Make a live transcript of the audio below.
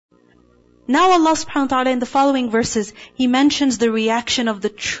Now Allah subhanahu wa ta'ala in the following verses, He mentions the reaction of the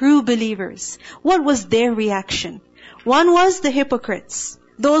true believers. What was their reaction? One was the hypocrites,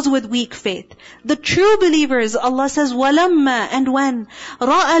 those with weak faith. The true believers, Allah says, وَلَمَّا, and when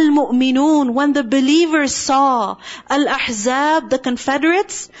رَأَى الْمُؤْمِنُونَ, when the believers saw al-ahzab, the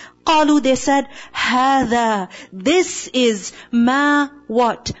confederates, قالوا, they said, هذا, this is ما,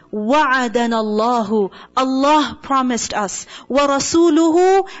 what? وعدنا الله, Allah promised us.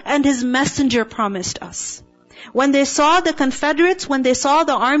 وَرَسُولُهُ, and His messenger promised us. When they saw the confederates, when they saw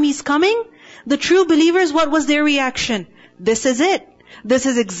the armies coming, the true believers, what was their reaction? This is it. This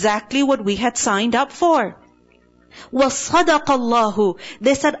is exactly what we had signed up for. وَصَدَقَ اللَّهُ,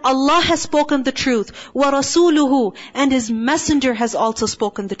 they said, Allah has spoken the truth. وَرَسُولُهُ, and His messenger has also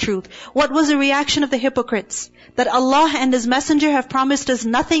spoken the truth. What was the reaction of the hypocrites? That Allah and His messenger have promised us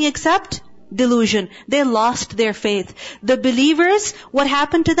nothing except delusion. They lost their faith. The believers, what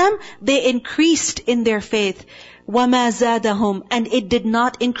happened to them? They increased in their faith. وَمَا زَادَهُمْ, and it did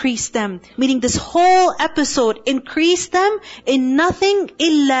not increase them. Meaning this whole episode increased them in nothing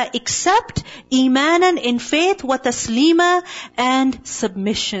إِلَّا except إِيمَانًا, in faith, وَتَسْلِيمًا, and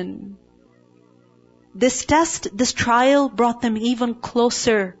submission. This test, this trial brought them even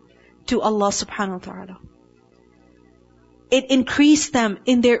closer to Allah subhanahu wa ta'ala. It increased them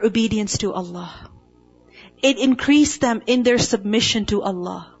in their obedience to Allah. It increased them in their submission to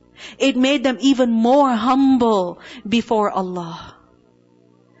Allah. It made them even more humble before Allah.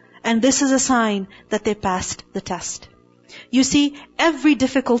 And this is a sign that they passed the test. You see, every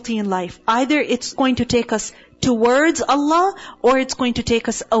difficulty in life, either it's going to take us towards Allah or it's going to take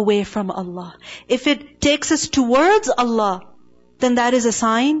us away from Allah. If it takes us towards Allah, then that is a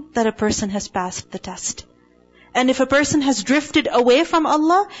sign that a person has passed the test. And if a person has drifted away from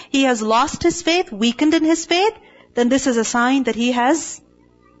Allah, he has lost his faith, weakened in his faith, then this is a sign that he has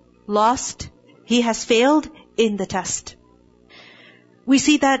lost, he has failed in the test. We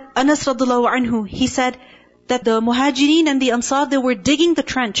see that Anas radhiallahu anhu, he said that the Muhajirin and the Ansar, they were digging the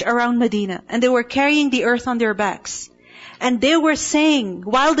trench around Medina and they were carrying the earth on their backs. And they were saying,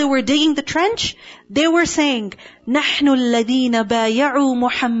 while they were digging the trench, they were saying, نَحْنُ الَّذِينَ بَايَعُوا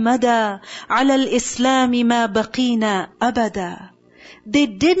مُحَمَّدًا عَلَى الْإِسْلَامِ مَا بَقِينَا أَبَدًا. They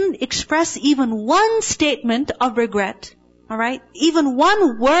didn't express even one statement of regret. Alright? Even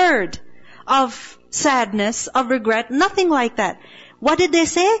one word of sadness, of regret, nothing like that. What did they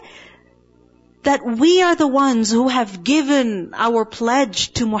say? That we are the ones who have given our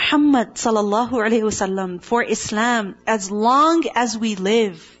pledge to Muhammad sallallahu alaihi wasallam for Islam as long as we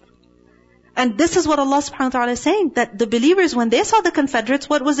live. And this is what Allah subhanahu wa ta'ala is saying, that the believers, when they saw the confederates,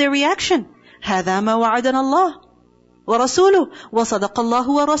 what was their reaction? هَذَا مَا وَعَدَنَا اللَّهُ وَرَسُولُهُ وَصَدَقَ اللَّهُ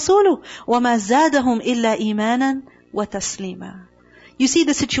وَرَسُولُهُ وَمَا زَادَهُمْ إِلَّا إِيمَانًا وَتَسْلِيمًا. You see,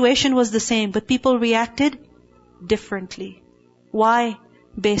 the situation was the same, but people reacted differently. Why?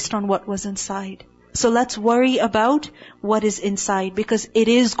 Based on what was inside. So let's worry about what is inside, because it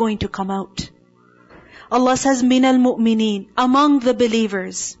is going to come out. Allah says, مِنَ الْمُؤْمِنِينَ, among the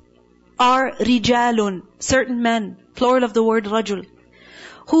believers are rijalun, certain men, plural of the word rajul,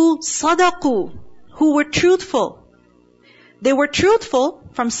 who صدقوا, who were truthful. They were truthful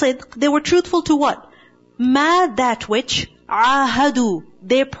from sidq. They were truthful to what? Ma, that which, ahadu,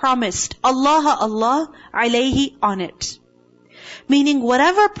 they promised, Allah alayhi, on it. Meaning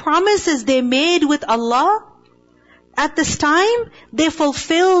whatever promises they made with Allah, at this time, they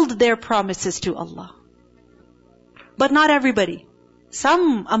fulfilled their promises to Allah. But not everybody.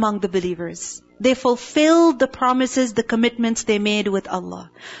 Some among the believers, they fulfilled the promises, the commitments they made with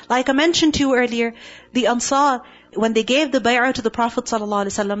Allah. Like I mentioned to you earlier, the Ansar, when they gave the bay'ah to the Prophet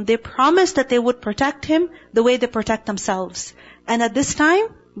ﷺ, they promised that they would protect him the way they protect themselves. And at this time,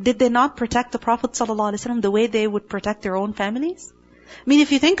 did they not protect the Prophet ﷺ the way they would protect their own families? I mean,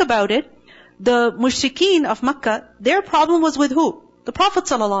 if you think about it, the mushrikeen of Makkah, their problem was with who? The Prophet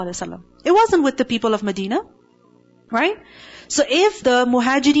ﷺ. It wasn't with the people of Medina. Right? So if the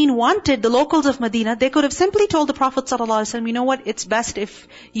muhajirin wanted, the locals of Medina, they could have simply told the Prophet ﷺ, you know what, it's best if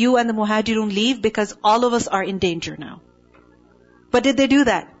you and the muhajirun leave because all of us are in danger now. But did they do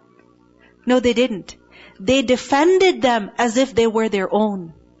that? No, they didn't. They defended them as if they were their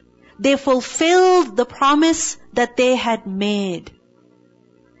own. They fulfilled the promise that they had made.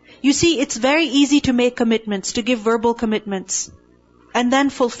 You see, it's very easy to make commitments, to give verbal commitments. And then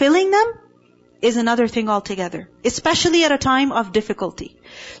fulfilling them is another thing altogether. Especially at a time of difficulty.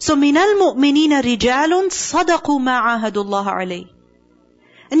 So, مِنَ الْمُؤْمِنِينَ رِجَالٌ صَدَقُوا مَا عَاهَدُوا اللَّهَ عَلَيْهِ.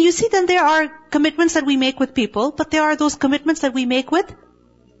 And you see, then there are commitments that we make with people, but there are those commitments that we make with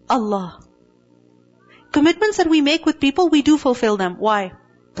Allah. Commitments that we make with people, we do fulfill them. Why?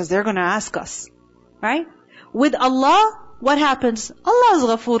 Because they're going to ask us. Right? With Allah, what happens? Allah is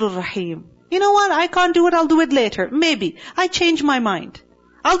Ghafurur Rahim. You know what? I can't do it, I'll do it later. Maybe. I change my mind.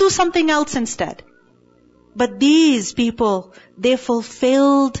 I'll do something else instead. But these people, they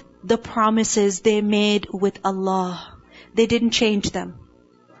fulfilled the promises they made with Allah. They didn't change them.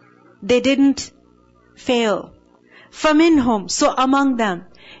 They didn't fail. فَمِنْهُمْ, so among them,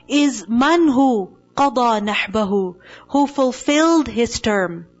 is man who قَضَى نَحْبَهُ, who fulfilled his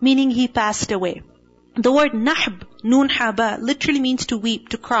term, meaning he passed away. The word nahb, nun haba, literally means to weep,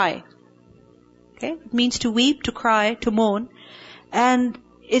 to cry. Okay? It means to weep, to cry, to moan. And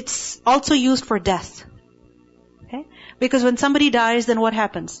it's also used for death. Okay? Because when somebody dies, then what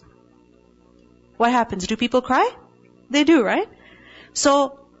happens? What happens? Do people cry? They do, right?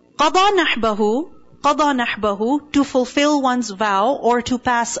 So, قَضَى نَحْبَهُ, to fulfill one's vow or to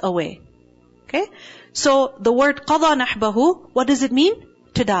pass away. Okay? So, the word قَضَى نَحْبَهُ, what does it mean?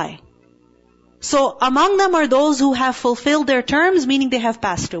 To die. So, among them are those who have fulfilled their terms, meaning they have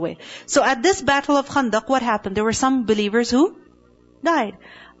passed away. So, at this battle of Khandaq, what happened? There were some believers who died.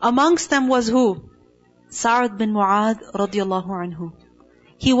 Amongst them was who? Sa'd bin Mu'adh radiyallahu anhu.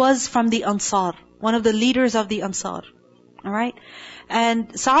 He was from the Ansar, one of the leaders of the Ansar. Alright?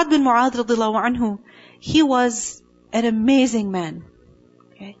 And Sa'd bin Mu'adh radiyallahu anhu, he was an amazing man.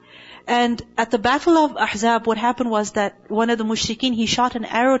 Okay? And at the battle of Ahzab, what happened was that one of the mushrikeen, he shot an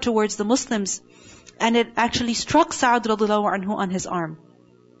arrow towards the Muslims, and it actually struck Sa'd radiyallahu anhu on his arm.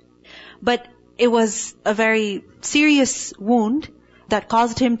 But it was a very serious wound that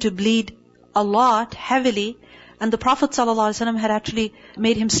caused him to bleed a lot, heavily. And the Prophet ﷺ had actually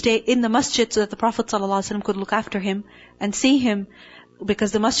made him stay in the masjid so that the Prophet ﷺ could look after him and see him,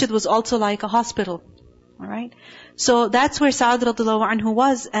 because the masjid was also like a hospital. Alright? So that's where Sa'd radhiyallahu anhu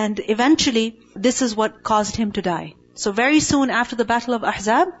was, and eventually this is what caused him to die. So very soon after the battle of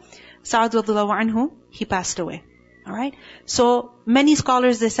Ahzab, Sa'd radhiyallahu anhu, he passed away. Alright? So many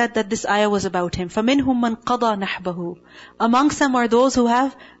scholars, they said that this ayah was about him. فَمِنْهُمْ مَنْ قَضَى نَحْبَهُ. Amongst them are those who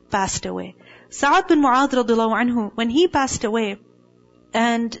have passed away. Sa'd bin Mu'adh radhiyallahu anhu, when he passed away,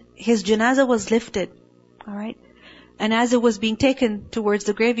 and his janazah was lifted, alright, and as it was being taken towards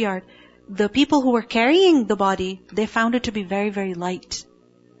the graveyard, the people who were carrying the body, they found it to be very, very light.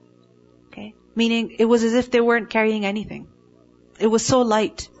 Okay? Meaning, it was as if they weren't carrying anything. It was so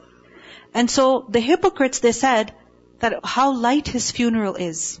light. And so, the hypocrites, they said that how light his funeral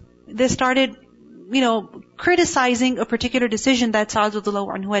is. They started, criticizing a particular decision that Sa'd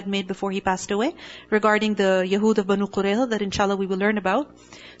radhiyallahu anhu had made before he passed away, regarding the Yahud of Banu Qurayza, that inshallah we will learn about.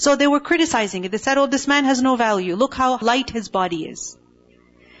 So they were criticizing it. They said, this man has no value. Look how light his body is.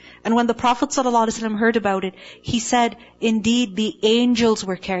 And when the Prophet ﷺ heard about it, he said, indeed the angels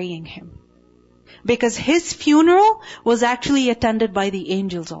were carrying him. Because his funeral was actually attended by the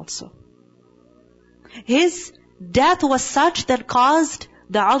angels also. His death was such that caused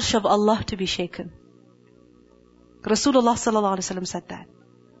the arsh of Allah to be shaken. Rasulullah ﷺ said that.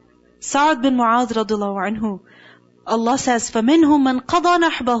 Sa'd bin Mu'adh radhiyallahu anhu, Allah says, فَمِنْهُمْ مَنْ قَضَى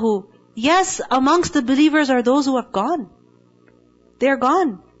نَحْبَهُ. Yes, amongst the believers are those who have gone. They're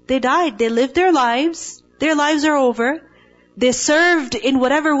gone. They died. They lived their lives. Their lives are over. They served in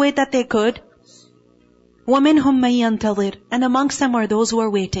whatever way that they could. وَمِنْهُمْ مَن يَنْتَظِرُ. And amongst them are those who are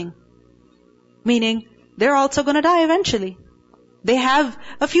waiting. Meaning, they're also going to die eventually. They have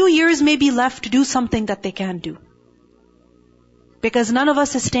a few years maybe left to do something that they can do. Because none of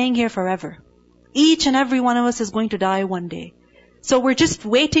us is staying here forever. Each and every one of us is going to die one day. So we're just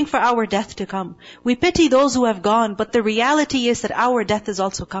waiting for our death to come. We pity those who have gone, but the reality is that our death is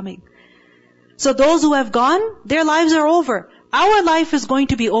also coming. So those who have gone, their lives are over. Our life is going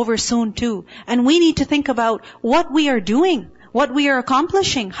to be over soon too. And we need to think about what we are doing, what we are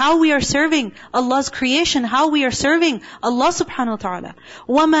accomplishing, how we are serving Allah's creation, how we are serving Allah subhanahu wa ta'ala.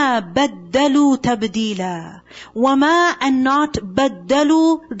 وَمَا بَدَّلُوا تَبْدِيلًا. وَمَا, and not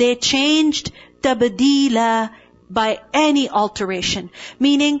بَدَّلُوا, they changed تَبْدِيلًا, by any alteration.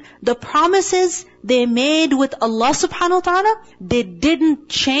 Meaning, the promises they made with Allah subhanahu wa ta'ala, they didn't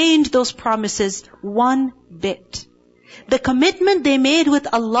change those promises one bit. The commitment they made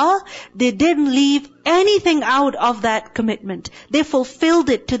with Allah, they didn't leave anything out of that commitment. They fulfilled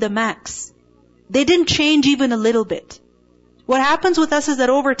it to the max. They didn't change even a little bit. What happens with us is that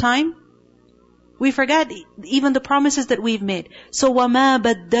over time, we forget even the promises that we've made. So, وَمَا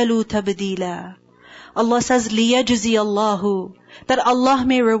بَدَّلُوا تَبْدِيلًا. Allah says, لِيَجْزِيَ اللَّهُ, that Allah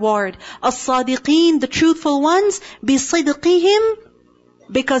may reward الصَّادِقِينَ, the truthful ones, بِصِدْقِهِمْ,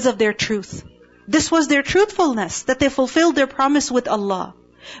 because of their truth. This was their truthfulness, that they fulfilled their promise with Allah.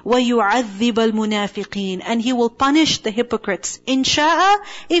 وَيُعَذِّبَ الْمُنَافِقِينَ, and He will punish the hypocrites. إِنْ شَاءَ,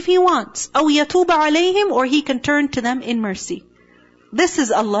 if He wants. أَوْ يَتُوبَ عَلَيْهِمْ, or He can turn to them in mercy. This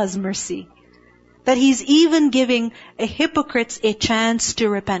is Allah's mercy. That He's even giving a hypocrites a chance to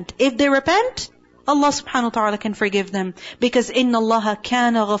repent. If they repent, Allah subhanahu wa ta'ala can forgive them. Because إِنَّ اللَّهَ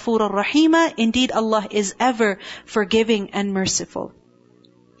كَانَ غَفُورًا رَحِيمًا, indeed Allah is ever forgiving and merciful.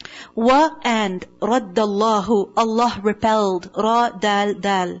 And رَدَّ اللَّهُ, Allah repelled. Ra, dal,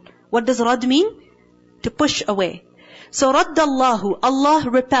 dal. What does rad mean? To push away. So رَدَّ اللَّهُ, Allah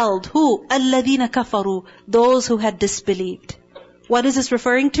repelled. Who? الَّذِينَ كَفَرُوا, those who had disbelieved. What is this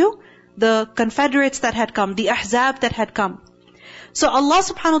referring to? The confederates that had come, the ahzab that had come. So Allah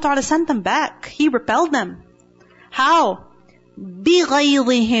subhanahu wa ta'ala sent them back. He repelled them. How?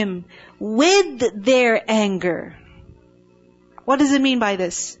 بِغَيْظِهِمْ, with their anger. What does it mean by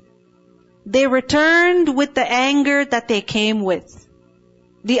this? They returned with the anger that they came with.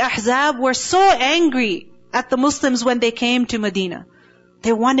 The ahzab were so angry at the Muslims when they came to Medina.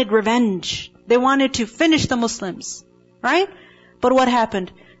 They wanted revenge. They wanted to finish the Muslims. Right? But what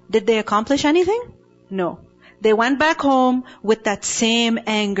happened? Did they accomplish anything? No. They went back home with that same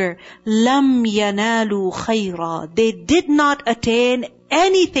anger. لَمْ يَنَالُوا خَيْرًا, they did not attain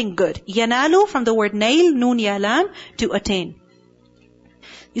anything good. يَنَالُوا from the word nail, nun ya lam, to attain.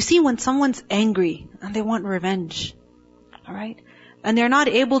 You see, when someone's angry and they want revenge, alright, and they're not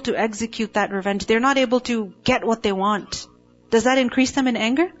able to execute that revenge, they're not able to get what they want, does that increase them in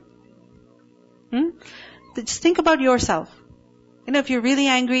anger? Just think about yourself. You know, if you're really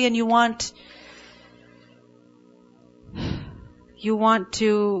angry and you want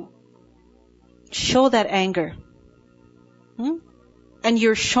to show that anger, and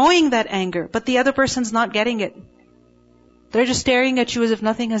you're showing that anger, but the other person's not getting it. They're just staring at you as if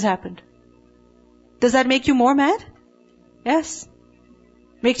nothing has happened. Does that make you more mad? Yes.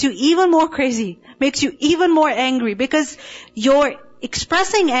 Makes you even more crazy. Makes you even more angry, because your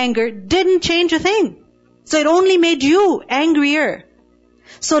expressing anger didn't change a thing. So it only made you angrier.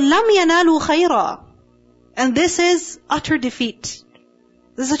 So لَمْ يَنَالُوا خَيْرًا. And this is utter defeat.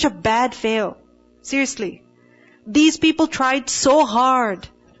 This is such a bad fail. Seriously. These people tried so hard.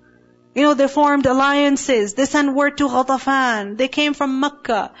 You know, they formed alliances. They sent word to Ghatafan. They came from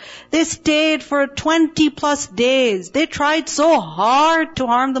Mecca. They stayed for 20 plus days. They tried so hard to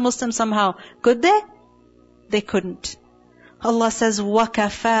harm the Muslims somehow. Could they? They couldn't. Allah says,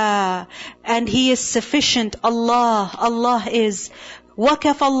 وَكَفَى, and He is sufficient. Allah is.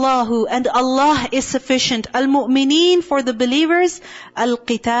 وَكَفَى اللَّهُ, and Allah is sufficient. Al-mu'mineen, for the believers.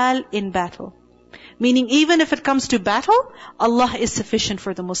 Al-qital, in battle. Meaning, even if it comes to battle, Allah is sufficient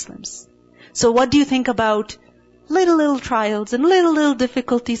for the Muslims. So what do you think about little trials and little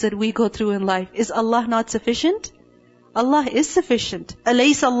difficulties that we go through in life? Is Allah not sufficient? Allah is sufficient.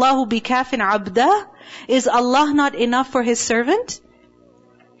 أَلَيْسَ اللَّهُ بِكَافٍ عَبْدًا? Is Allah not enough for His servant?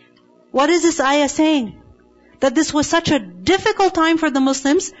 What is this ayah saying? That this was such a difficult time for the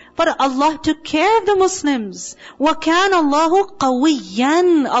Muslims, but Allah took care of the Muslims. وَكَانَ اللَّهُ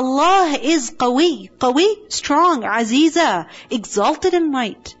قَوِيًّا, Allah is qawi, strong, aziza, exalted in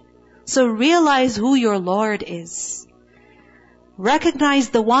might. So realize who your Lord is. Recognize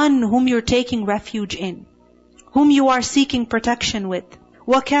the one whom you're taking refuge in, whom you are seeking protection with.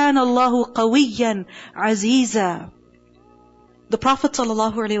 وَكَانَ اللَّهُ قَوِيًّا عَزِيزًا. The Prophet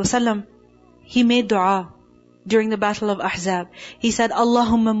ﷺ, he made dua during the battle of Ahzab. He said,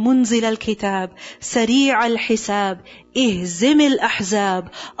 Allahumma munzil al-kitab, sari' al-hisab, ihzim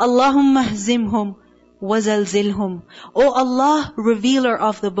al-ahzab, Allahumma hzimhum, wazalzilhum. O Allah, revealer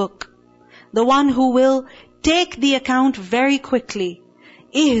of the book, the one who will take the account very quickly.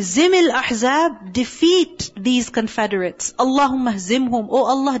 Ihzim al-ahzab, defeat these confederates. Allahumma hzimhum, O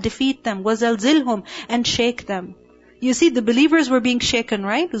Allah, defeat them. Wazalzilhum, and shake them. You see, the believers were being shaken,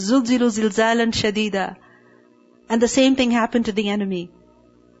 right? Zulzilu zilzalan shadida. And the same thing happened to the enemy.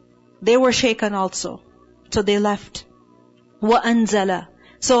 They were shaken also. So they left. وَأَنزَلَ.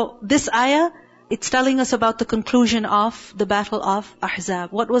 So this ayah, it's telling us about the conclusion of the battle of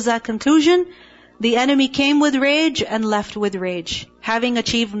Ahzab. What was that conclusion? The enemy came with rage and left with rage, having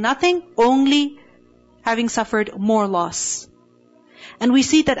achieved nothing, only having suffered more loss. And we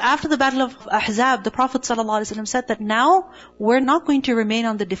see that after the battle of Ahzab, the Prophet ﷺ said that now we're not going to remain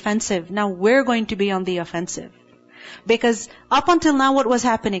on the defensive. Now we're going to be on the offensive. Because up until now what was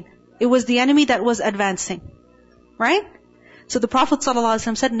happening? It was the enemy that was advancing. Right? So the Prophet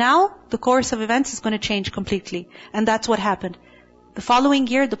ﷺ said, now the course of events is going to change completely. And that's what happened. The following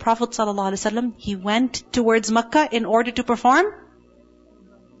year, the Prophet ﷺ, he went towards Mecca in order to perform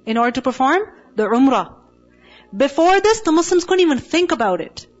the Umrah. Before this, the Muslims couldn't even think about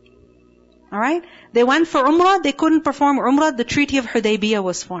it. Alright? They went for Umrah, they couldn't perform Umrah, the Treaty of Hudaybiyah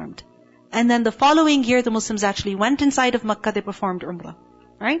was formed. And then the following year, the Muslims actually went inside of Makkah, they performed Umrah.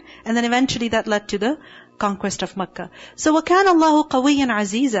 Right? And then eventually that led to the conquest of Makkah. So وَكَانَ اللَّهُ قَوِيًّا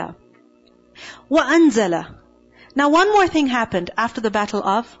عَزِيزًا وَأَنزَلَ. Now one more thing happened after the battle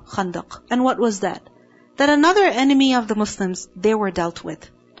of Khandaq. And what was that? That another enemy of the Muslims, they were dealt with.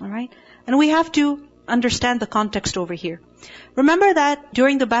 Alright? And we have to understand the context over here. Remember that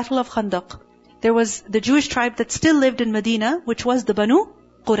during the battle of Khandaq, there was the Jewish tribe that still lived in Medina, which was the Banu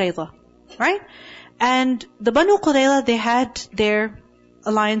Qurayza. Right? And the Banu Qurayza, they had their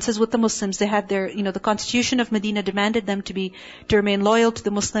alliances with the Muslims. They had their, the constitution of Medina demanded them to remain loyal to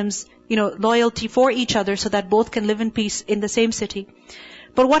the Muslims, loyalty for each other so that both can live in peace in the same city.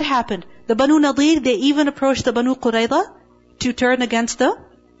 But what happened? The Banu Nadir, they even approached the Banu Qurayza to turn against the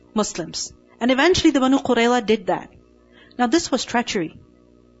Muslims. And eventually the Banu Qurayza did that. Now this was treachery.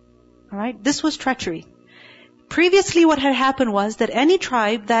 Alright? This was treachery. Previously what had happened was that any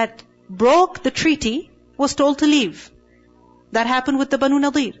tribe that broke the treaty was told to leave. That happened with the Banu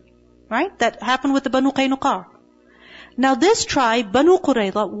Nadir. Right? That happened with the Banu Qaynuqa. Now this tribe, Banu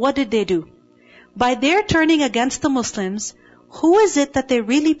Qurayza, what did they do? By their turning against the Muslims, who is it that they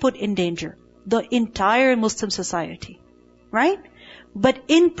really put in danger? The entire Muslim society. Right? But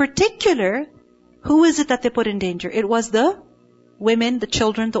in particular, who is it that they put in danger? It was the women, the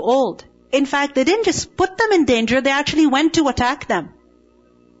children, the old. In fact, they didn't just put them in danger, they actually went to attack them.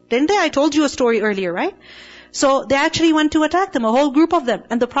 Didn't they? I told you a story earlier, right? So they actually went to attack them, a whole group of them.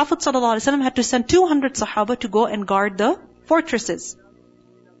 And the Prophet ﷺ had to send 200 Sahaba to go and guard the fortresses.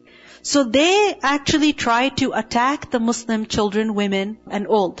 So they actually tried to attack the Muslim children, women, and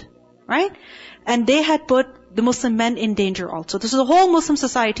old. Right? And they had put the Muslim men in danger also. This is the whole Muslim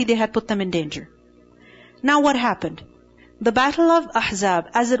society, they had put them in danger. Now what happened? The battle of Ahzab,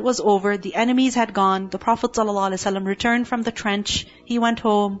 as it was over, the enemies had gone, the Prophet ﷺ returned from the trench, he went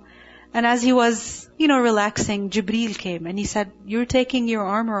home, and as he was, relaxing, Jibreel came and he said, "You're taking your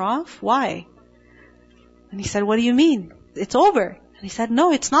armor off? Why?" And he said, "What do you mean? It's over." And he said,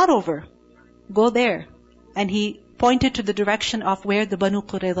 "No, it's not over. Go there." And he pointed to the direction of where the Banu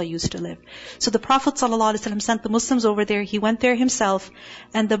Qurayza used to live. So the Prophet ﷺ sent the Muslims over there, he went there himself,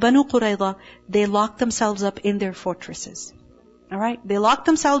 and the Banu Qurayza, they locked themselves up in their fortresses. Alright? They locked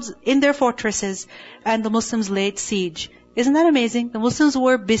themselves in their fortresses, and the Muslims laid siege. Isn't that amazing? The Muslims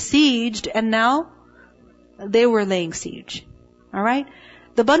were besieged, and now they were laying siege. Alright?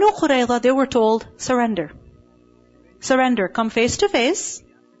 The Banu Qurayza, they were told, surrender. Surrender. Come face to face.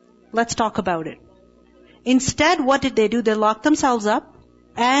 Let's talk about it. Instead, what did they do? They locked themselves up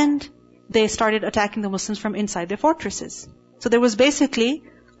and they started attacking the Muslims from inside their fortresses. So there was basically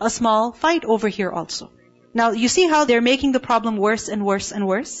a small fight over here also. Now, you see how they're making the problem worse and worse and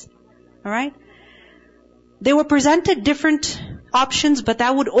worse? Alright? They were presented different options, but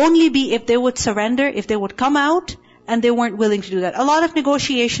that would only be if they would surrender, if they would come out, and they weren't willing to do that. A lot of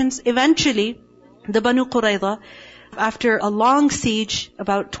negotiations, eventually, the Banu Qurayza, after a long siege,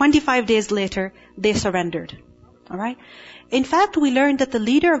 about 25 days later, they surrendered. Alright? In fact, we learned that the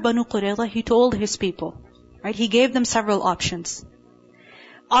leader of Banu Qurayza, he told his people, right? He gave them several options.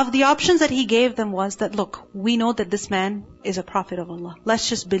 Of the options that he gave them was that, look, we know that this man is a prophet of Allah. Let's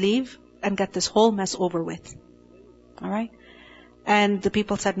just believe and get this whole mess over with. Alright? And the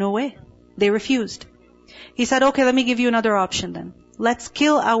people said, no way. They refused. He said, okay, let me give you another option then. Let's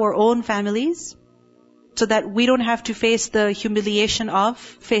kill our own families, so that we don't have to face the humiliation of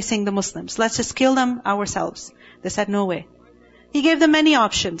facing the Muslims. Let's just kill them ourselves. They said, no way. He gave them many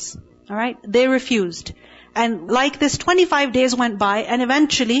options. Alright? They refused. And like this, 25 days went by, and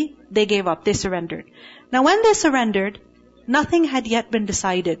eventually they gave up. They surrendered. Now when they surrendered, nothing had yet been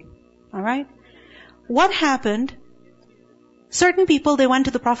decided. Alright? What happened? Certain people, they went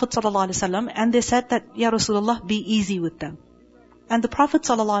to the Prophet ﷺ and they said that, Ya Rasulullah, be easy with them. And the Prophet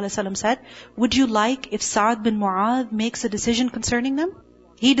ﷺ said, would you like if Sa'ad bin Mu'adh makes a decision concerning them?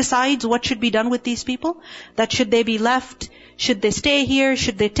 He decides what should be done with these people. That should they be left? Should they stay here?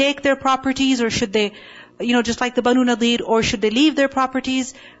 Should they take their properties? Or should they, just like the Banu Nadir, or should they leave their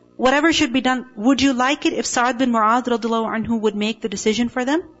properties? Whatever should be done, would you like it if Sa'ad bin Mu'adh radhiallahu anhu would make the decision for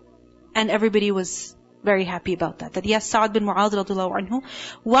them? And everybody was very happy about that. That yes, Sa'ad bin Mu'adh radhiallahu anhu.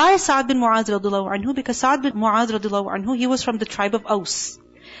 Why Sa'ad bin Mu'adh radhiallahu anhu? Because Sa'ad bin Mu'adh radhiallahu anhu, he was from the tribe of Aus.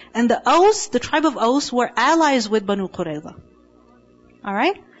 And the tribe of Aus were allies with Banu Qurayza.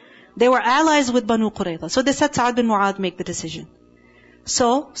 Alright? They were allies with Banu Qurayza. So they said Sa'ad bin Mu'adh make the decision.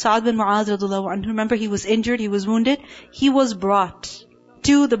 So, Sa'ad bin Mu'adh radhiallahu anhu, remember he was injured, he was wounded. He was brought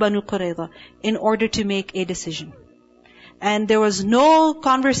to the Banu Qurayza in order to make a decision. And there was no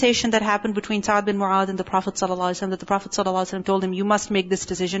conversation that happened between Sa'ad bin Mu'adh and the Prophet ﷺ that the Prophet ﷺ told him, you must make this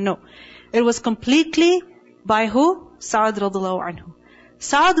decision. No. It was completely by who? Sa'ad radiallahu anhu.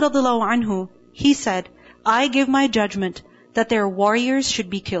 Sa'ad radiallahu anhu, he said, I give my judgment that their warriors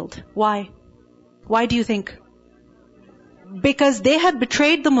should be killed. Why? Why do you think? Because they had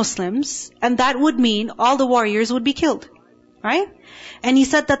betrayed the Muslims, and that would mean all the warriors would be killed. Right? And he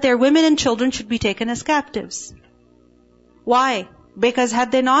said that their women and children should be taken as captives. Why? Because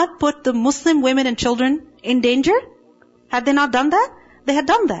had they not put the Muslim women and children in danger? Had they not done that? They had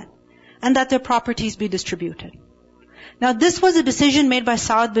done that. And that their properties be distributed. Now this was a decision made by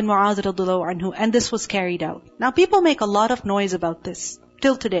Sa'ad bin Mu'adh radhiyallahu anhu, and this was carried out. Now people make a lot of noise about this,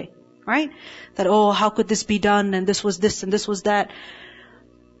 till today. Right? That, oh, how could this be done, and this was this, and this was that.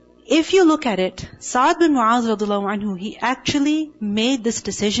 If you look at it, Sa'ad bin Mu'adh radhiyallahu anhu, he actually made this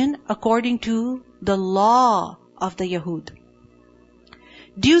decision according to the law of the Yahud.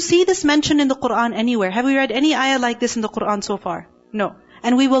 Do you see this mentioned in the Quran anywhere? Have we read any ayah like this in the Quran so far? No.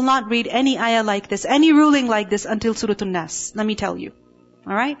 And we will not read any ayah like this, any ruling like this until Surah An-Nas. Let me tell you.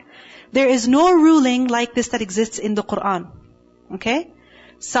 Alright? There is no ruling like this that exists in the Quran. Okay?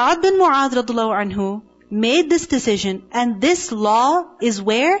 Sa'ad bin Mu'adh radhiyallahu anhu made this decision, and this law is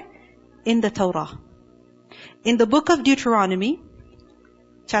where? In the Torah. In the book of Deuteronomy,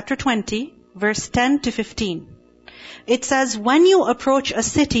 chapter 20, verse 10 to 15. It says, when you approach a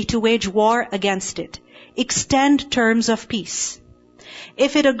city to wage war against it, extend terms of peace.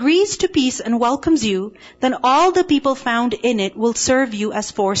 If it agrees to peace and welcomes you, then all the people found in it will serve you as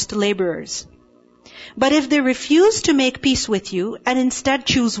forced laborers. But if they refuse to make peace with you and instead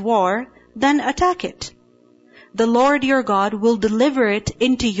choose war, then attack it. The Lord your God will deliver it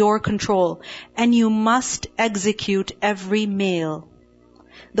into your control, and you must execute every male.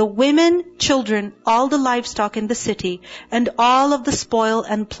 The women, children, all the livestock in the city, and all of the spoil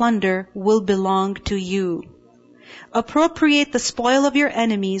and plunder will belong to you. Appropriate the spoil of your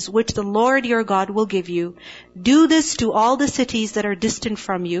enemies, which the Lord your God will give you. Do this to all the cities that are distant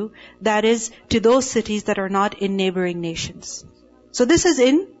from you, that is, to those cities that are not in neighboring nations. So this is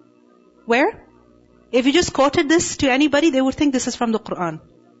in, where? If you just quoted this to anybody, they would think this is from the Quran.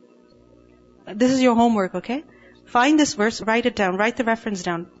 This is your homework, okay? Find this verse, write it down, write the reference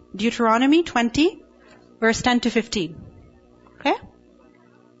down. Deuteronomy 20, verse 10 to 15. Okay?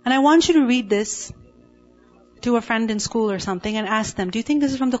 And I want you to read this to a friend in school or something and ask them, do you think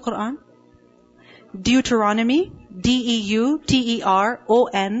this is from the Quran? Deuteronomy, Deuteronomy.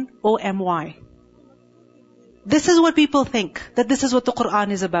 This is what people think, that this is what the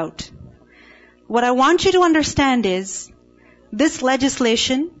Quran is about. What I want you to understand is, this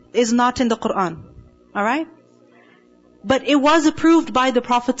legislation is not in the Quran. Alright? But it was approved by the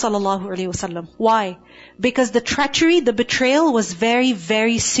Prophet ﷺ. Why? Because the treachery, the betrayal was very,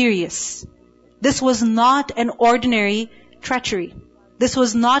 very serious. This was not an ordinary treachery. This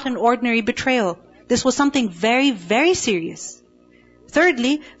was not an ordinary betrayal. This was something very, very serious.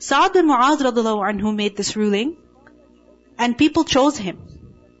 Thirdly, Sa'ad bin Mu'adh radhiyallahu anhu made this ruling, and people chose him.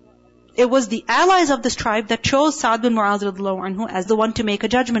 It was the allies of this tribe that chose Sa'ad bin Mu'adh radhiyallahu anhu as the one to make a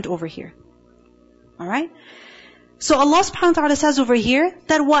judgment over here. Alright? So Allah subhanahu wa ta'ala says over here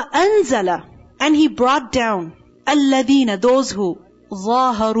that وَأَنزَلَ, and He brought down الَّذِينَ, those who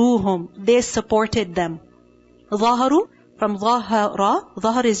ظَاهَرُوهُم, they supported them. ظَاهَرُوا, from ظَاهَرَ,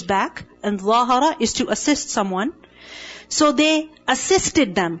 ظَاهَر is back, and ظَاهَرَ is to assist someone. So they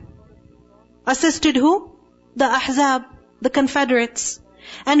assisted them. Assisted who? The Ahzab, the Confederates.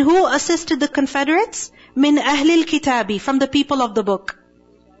 And who assisted the Confederates? مِنْ أَهْلِ الْكِتَابِ, from the people of the book.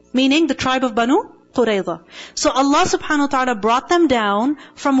 Meaning the tribe of Banu Qurayza. So Allah subhanahu wa ta'ala brought them down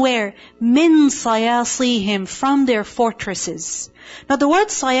from where? مِنْ صَيَاصِيهِمْ, from their fortresses. Now the word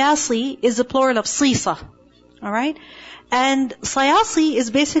sayasi is the plural of sisa. Alright? And sayasi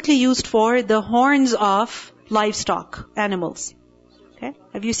is basically used for the horns of livestock, animals. Okay?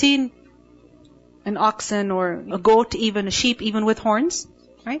 Have you seen an oxen or a goat, even a sheep, even with horns?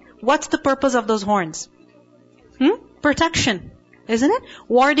 Right? What's the purpose of those horns? Protection. Isn't it?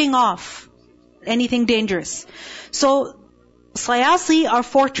 Warding off anything dangerous. So, sayasi are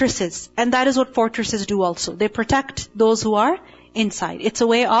fortresses. And that is what fortresses do also. They protect those who are inside. It's a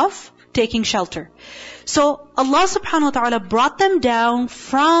way of taking shelter. So, Allah subhanahu wa ta'ala brought them down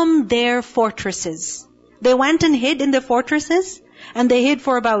from their fortresses. They went and hid in their fortresses. And they hid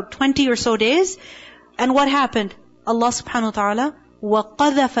for about 20 or so days. And what happened? Allah subhanahu wa ta'ala,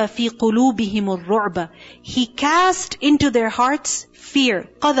 وَقَذَفَ فِي قُلُوبِهِمُ الرُّعْبَ, He cast into their hearts fear.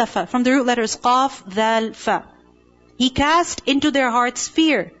 قَذَفَ, from the root letters قَاف, ذَال, فَ. He cast into their hearts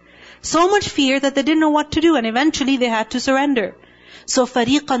fear. So much fear that they didn't know what to do, and eventually they had to surrender. So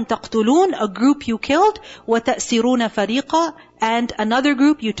فَرِيقًا تَقْتُلُونَ, a group you killed, وَتَأْسِرُونَ فَرِيقًا, and another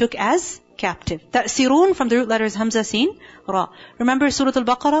group you took as captive. تَأْسِرُون from the root letters Hamza, Sin, Ra. Remember Surah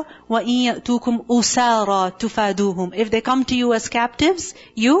Al-Baqarah? وَإِن يَأْتُوكُمْ أُسَارًا تُفَادُوهُم. If they come to you as captives,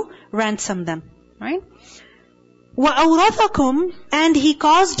 you ransom them. Right? وَأَوْرَثَكُمْ, and He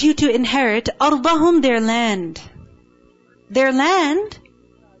caused you to inherit أَرْضَهُمْ, their land. Their land,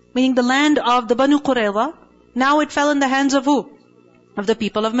 meaning the land of the Banu Qurayza, now it fell in the hands of who? Of the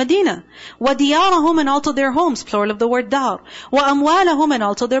people of Medina. وَدِيَارَهُمْ, and also their homes, plural of the word dar. وَأَمْوَالَهُمْ, and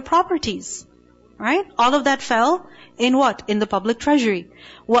also their properties. Right? All of that fell in what? In the public treasury.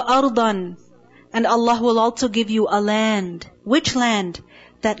 وَأَرْضًا, and Allah will also give you a land. Which land?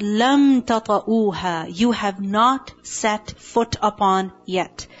 That لَمْ تَطَئُوهَا, you have not set foot upon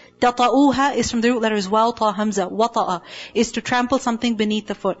yet. تَطَئُوهَا is from the root letters Waw, Ta, Hamza. وَطَأَ is to trample something beneath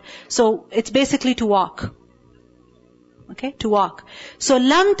the foot. So it's basically to walk. Okay, to walk. So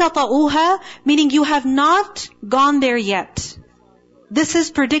لَمْ تَطَئُوهَا, meaning you have not gone there yet. This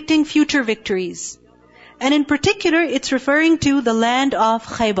is predicting future victories. And in particular, it's referring to the land of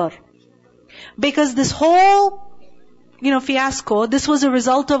Khaybar. Because this whole, fiasco, this was a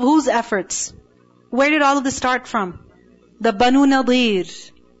result of whose efforts? Where did all of this start from? The Banu Nadir.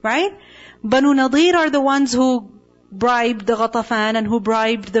 Right? Banu Nadir are the ones who bribed the Ghatafan and who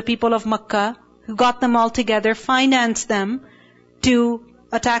bribed the people of Makkah, who got them all together, financed them to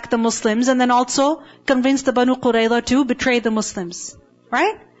attack the Muslims, and then also convinced the Banu Qurayza to betray the Muslims.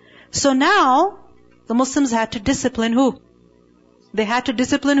 Right? So now, the Muslims had to discipline who? They had to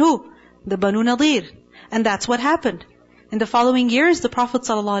discipline who? The Banu Nadir. And that's what happened. In the following years, the Prophet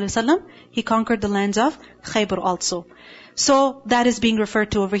ﷺ, he conquered the lands of Khaybar also. So that is being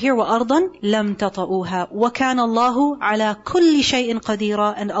referred to over here. وَأَرْضًا لَمْ تَطَئُوهَا وَكَانَ اللَّهُ عَلَى كُلِّ شَيْءٍ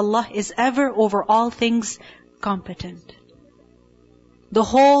قَدِيرًا, and Allah is ever over all things competent. The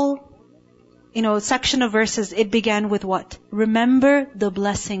whole, section of verses, it began with what? Remember the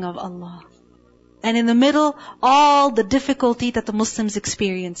blessing of Allah. And in the middle, all the difficulty that the Muslims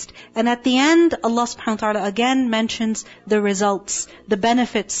experienced. And at the end, Allah subhanahu wa ta'ala again mentions the results, the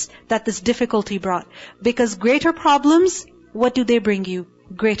benefits that this difficulty brought. Because greater problems, what do they bring you?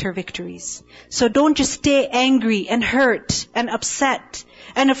 Greater victories. So don't just stay angry and hurt and upset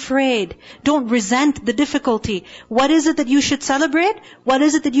and afraid. Don't resent the difficulty. What is it that you should celebrate? What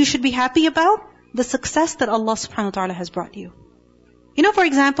is it that you should be happy about? The success that Allah subhanahu wa ta'ala has brought you. For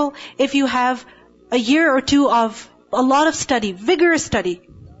example, if you have a year or two of a lot of study, vigorous study,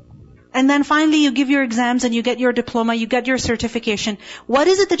 and then finally you give your exams and you get your diploma, you get your certification, what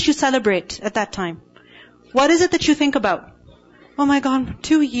is it that you celebrate at that time? What is it that you think about? Oh my God,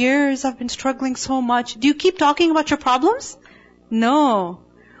 2 years, I've been struggling so much. Do you keep talking about your problems? No.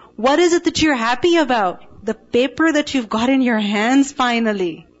 What is it that you're happy about? The paper that you've got in your hands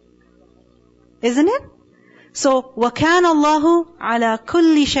finally. Isn't it? So, وَكَانَ اللَّهُ عَلَى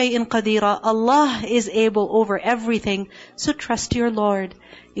كُلِّ شَيْءٍ قَدِيرًا. Allah is able over everything. So trust your Lord.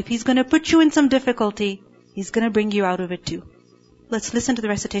 If He's going to put you in some difficulty, He's going to bring you out of it too. Let's listen to the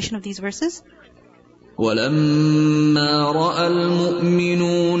recitation of these verses. وَلَمَّا رَأَى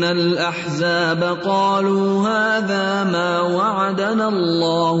الْمُؤْمِنُونَ الْأَحْزَابَ قَالُوا هَذَا مَا وَعَدَنَا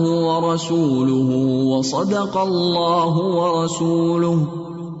اللَّهُ وَرَسُولُهُ وَصَدَقَ اللَّهُ وَرَسُولُهُ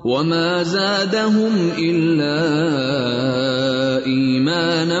وَمَا زَادَهُمْ إِلَّا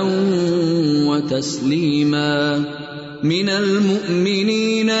إِيمَانًا وَتَسْلِيمًا. مِنَ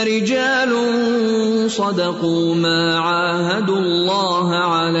الْمُؤْمِنِينَ رِجَالٌ صَدَقُوا مَا عَاهَدُوا اللَّهَ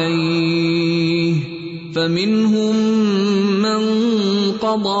عَلَيْهِ فَمِنْهُمْ مَنْ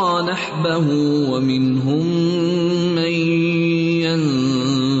قَضَى نَحْبَهُ وَمِنْهُمْ مَنْ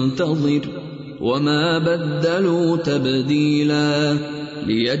يَنْتَظِرُ وَمَا بَدَّلُوا تَبْدِيلًا.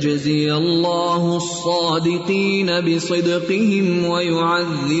 لِيَجْزِيَ اللَّهُ الصَّادِقِينَ بِصِدْقِهِمْ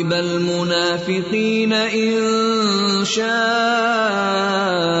وَيُعَذِّبَ الْمُنَافِقِينَ إِنْ شَاءَ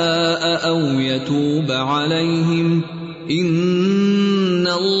أَوْ يَتُوبَ عَلَيْهِمْ إِنَّ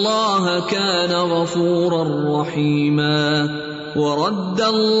اللَّهَ كَانَ غَفُورًا رَحِيمًا. وَرَدَّ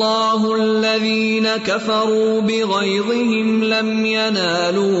اللَّهُ الَّذِينَ كَفَرُوا بِغَيْظِهِمْ لَمْ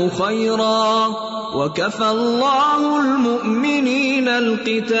يَنَالُوا خَيْرًا وَكَفَى اللَّهُ الْمُؤْمِنِينَ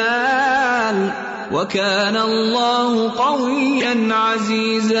الْقِتَالَ وَكَانَ اللَّهُ قَوِيًّا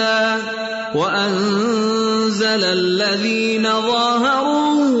عَزِيزًا. وَأَنزَلَ الَّذِينَ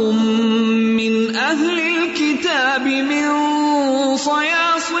ظَاهَرُوهُم مِّنْ أَهْلِ الْكِتَابِ مِنْ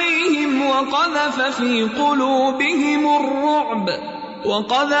صَيَاصِيهِمْ وَقَذَفَ فِي قُلُوبِهِمُ الرُّعْبَ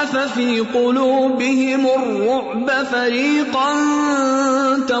وقذف في قلوبهم الرعب فريقا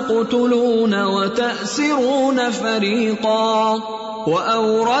تقتلون وتأسرون فريقا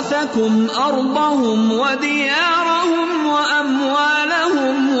وأورثكم أرضهم وديارهم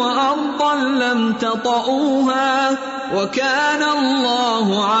وأموالهم وأرضا لم تطئوها وكان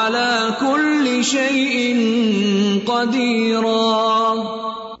الله على كل شيء قديرا.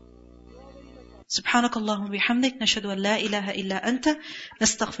 سبحانك اللهم وبحمدك نشهد أن لا إله إلا أنت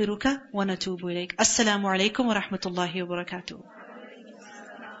نستغفرك ونتوب إليك. السلام عليكم ورحمة الله وبركاته.